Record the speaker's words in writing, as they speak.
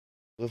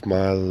Of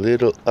my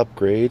little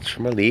upgrades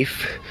for my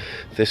Leaf.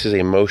 This is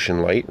a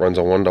motion light, runs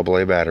on 1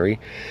 AA battery.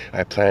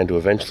 I plan to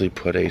eventually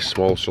put a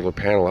small solar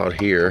panel out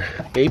here,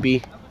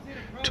 maybe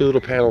 2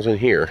 little panels in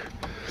here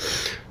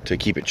to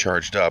keep it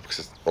charged up, because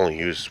it's only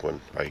used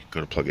when I go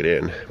to plug it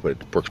in, but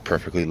it works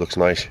perfectly, looks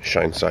nice,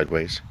 shines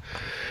sideways.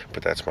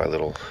 But that's my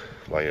little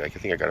light. I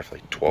think I got it for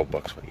like 12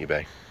 bucks on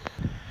eBay.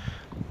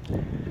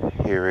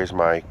 Here is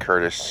my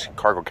Curtis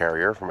cargo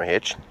carrier for my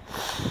hitch.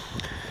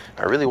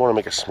 I really want to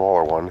make a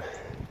smaller one.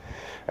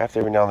 I have to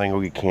every now and then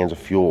go get cans of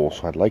fuel,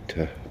 so I'd like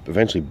to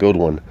eventually build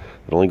one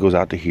that only goes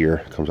out to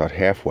here, comes out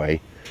halfway,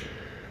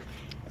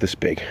 this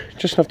big,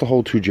 just enough to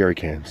hold 2 jerry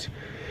cans,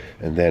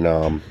 and then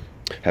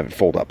have it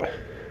fold up.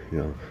 You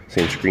know,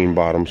 same screen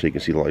bottom so you can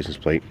see the license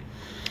plate.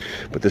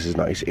 But this is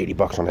nice, 80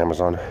 bucks on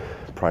Amazon,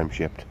 prime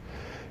shipped.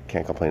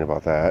 Can't complain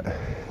about that.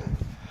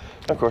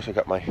 And of course, I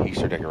got my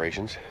Easter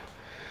decorations.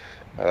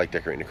 I like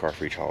decorating the car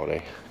for each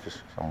holiday.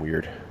 Just I'm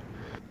weird.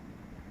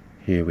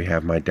 Here we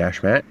have my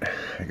dash mat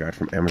I got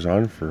from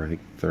Amazon for I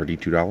think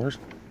 $32.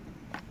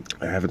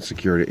 I haven't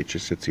secured it, it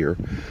just sits here.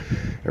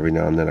 Every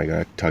now and then I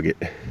gotta tug it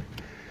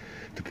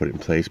to put it in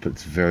place, but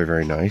it's very,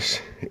 very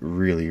nice. It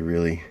really,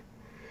 really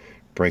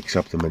breaks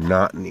up the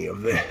monotony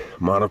of the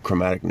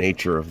monochromatic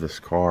nature of this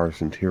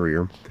car's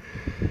interior.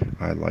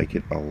 I like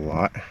it a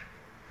lot.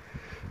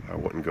 I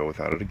wouldn't go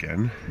without it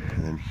again.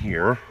 And then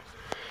here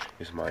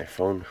is my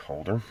phone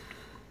holder.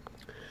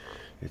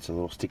 It's a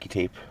little sticky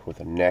tape with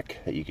a neck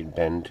that you can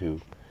bend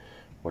to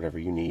whatever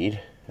you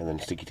need, and then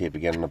sticky tape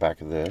again on the back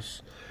of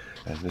this.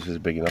 And this is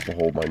big enough to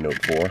hold my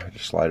Note 4. I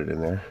just slide it in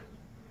there.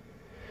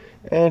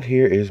 And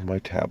here is my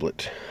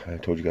tablet. I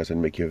told you guys I'd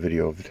make you a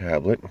video of the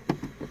tablet.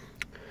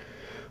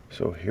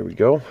 So here we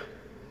go.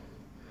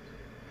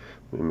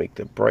 Let me make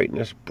the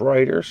brightness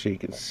brighter so you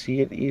can see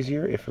it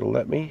easier if it'll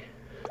let me.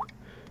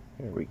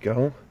 There we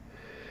go.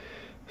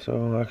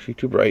 So actually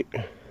too bright.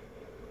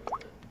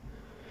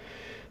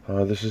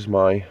 This is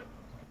my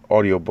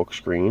audiobook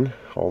screen.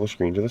 All the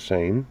screens are the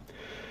same.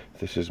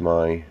 This is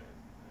my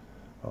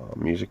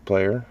music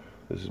player.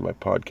 This is my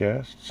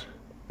podcasts.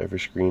 Every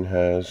screen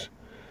has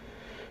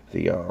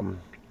the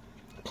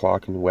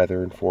clock and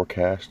weather and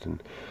forecast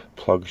and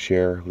plug,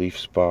 share, Leaf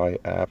Spy,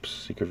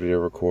 apps, secret video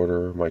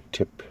recorder, my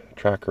tip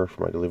tracker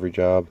for my delivery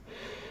job,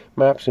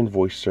 maps and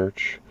voice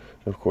search,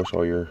 and of course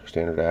all your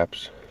standard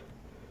apps.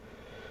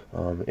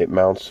 It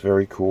mounts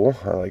very cool.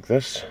 I like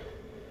this.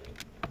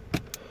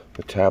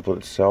 The tablet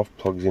itself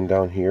plugs in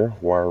down here,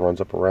 wire runs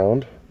up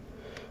around.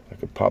 I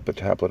could pop the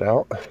tablet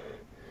out.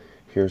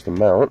 Here's the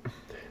mount,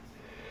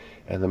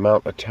 and the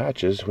mount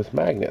attaches with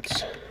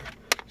magnets.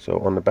 So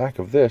on the back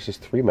of this is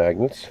 3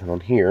 magnets, and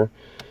on here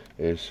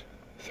is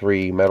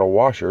 3 metal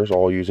washers,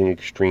 all using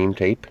extreme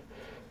tape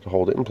to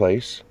hold it in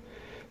place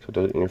so it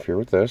doesn't interfere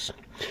with this.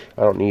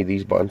 I don't need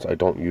these buttons. I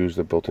don't use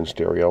the built-in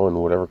stereo, and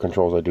whatever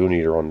controls I do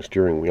need are on the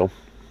steering wheel.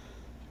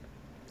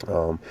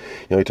 The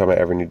only time I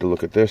ever need to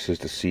look at this is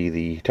to see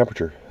the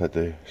temperature that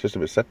the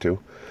system is set to.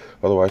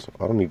 Otherwise,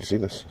 I don't need to see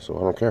this, so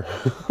I don't care.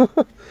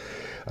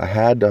 I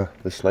had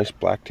this nice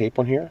black tape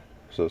on here,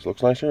 so this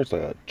looks nicer. It's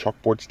like a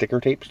chalkboard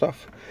sticker tape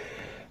stuff.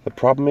 The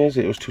problem is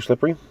it was too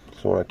slippery,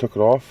 so when I took it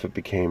off, it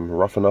became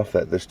rough enough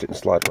that this didn't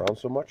slide around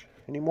so much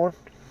anymore.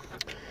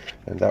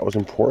 And that was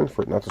important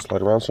for it not to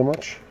slide around so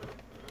much.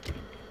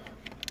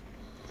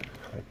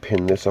 I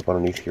pinned this up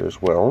underneath here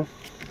as well.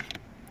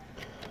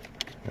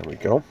 There we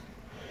go.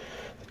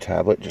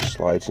 Tablet just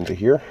slides into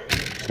here,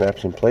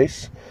 snaps in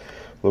place,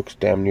 looks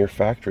damn near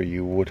factory.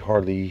 You'd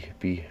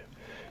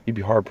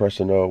be hard pressed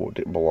to know what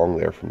didn't belong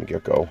there from the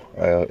get-go.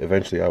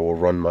 Eventually I will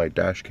run my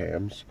dash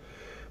cams,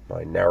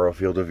 my narrow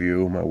field of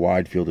view, my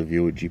wide field of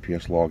view with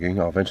GPS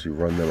logging. I'll eventually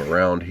run them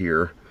around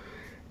here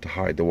to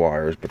hide the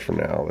wires, but for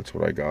now that's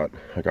what I got.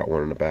 I got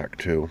one in the back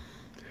too.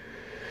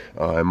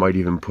 I might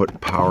even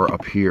put power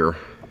up here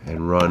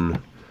and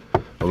run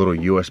a little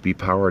USB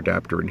power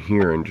adapter in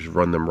here and just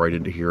run them right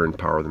into here and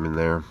power them in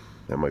there.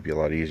 That might be a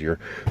lot easier.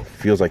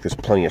 Feels like there's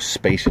plenty of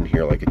space in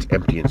here, like it's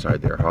empty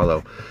inside there,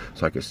 hollow,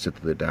 so I could sit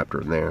the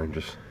adapter in there and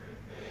just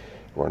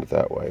run it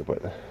that way.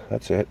 But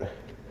that's it.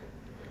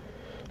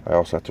 I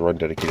also have to run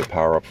dedicated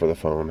power up for the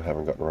phone. I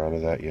haven't gotten around to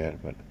that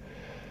yet, but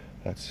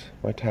that's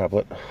my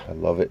tablet. I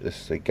love it. This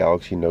is a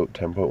Galaxy Note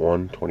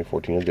 10.1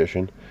 2014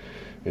 edition.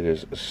 It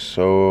is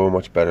so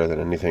much better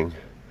than anything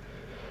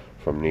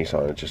from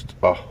Nissan. It's just,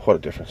 oh, what a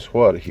difference.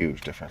 What a huge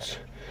difference.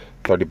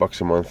 30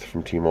 bucks a month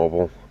from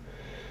T-Mobile.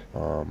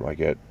 I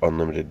get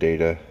unlimited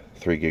data,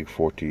 3 gig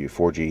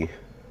 4G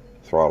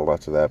throttle,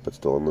 lots of that, but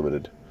still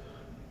unlimited.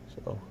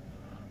 So,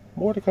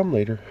 more to come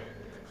later.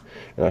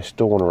 And I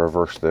still want to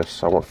reverse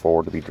this. I want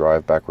forward to be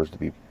drive, backwards to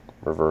be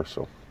reverse.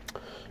 So,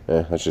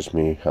 that's just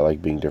me. I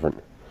like being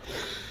different.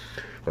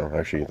 Well,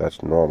 actually,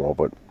 that's normal,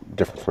 but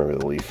different from every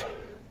Leaf.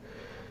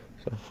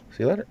 So,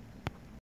 see you later.